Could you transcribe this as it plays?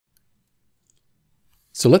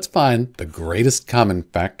So let's find the greatest common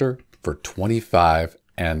factor for 25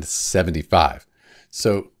 and 75.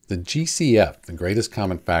 So the GCF, the greatest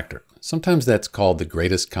common factor, sometimes that's called the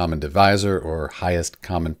greatest common divisor or highest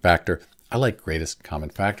common factor. I like greatest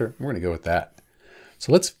common factor. We're going to go with that.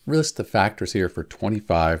 So let's list the factors here for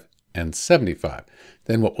 25 and 75.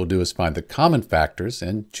 Then what we'll do is find the common factors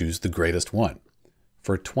and choose the greatest one.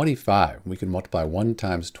 For 25, we can multiply 1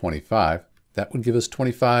 times 25. That would give us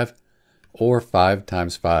 25, or 5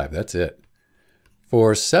 times 5. That's it.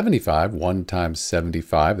 For 75, 1 times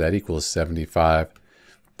 75, that equals 75.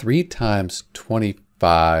 3 times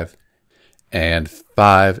 25, and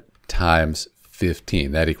 5 times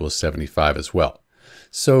 15. That equals 75 as well.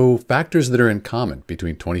 So factors that are in common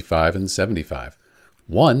between 25 and 75.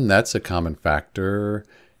 1, that's a common factor,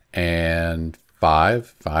 and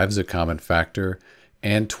 5 is a common factor,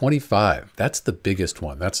 and 25, that's the biggest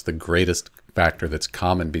one. That's the greatest factor that's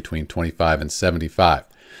common between 25 and 75.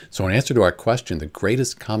 So in answer to our question, the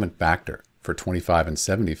greatest common factor for 25 and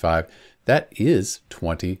 75, that is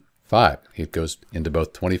 25. It goes into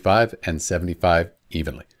both 25 and 75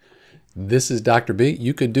 evenly. This is Dr. B.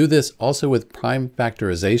 You could do this also with prime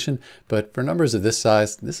factorization, but for numbers of this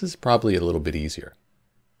size, this is probably a little bit easier.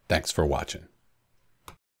 Thanks for watching.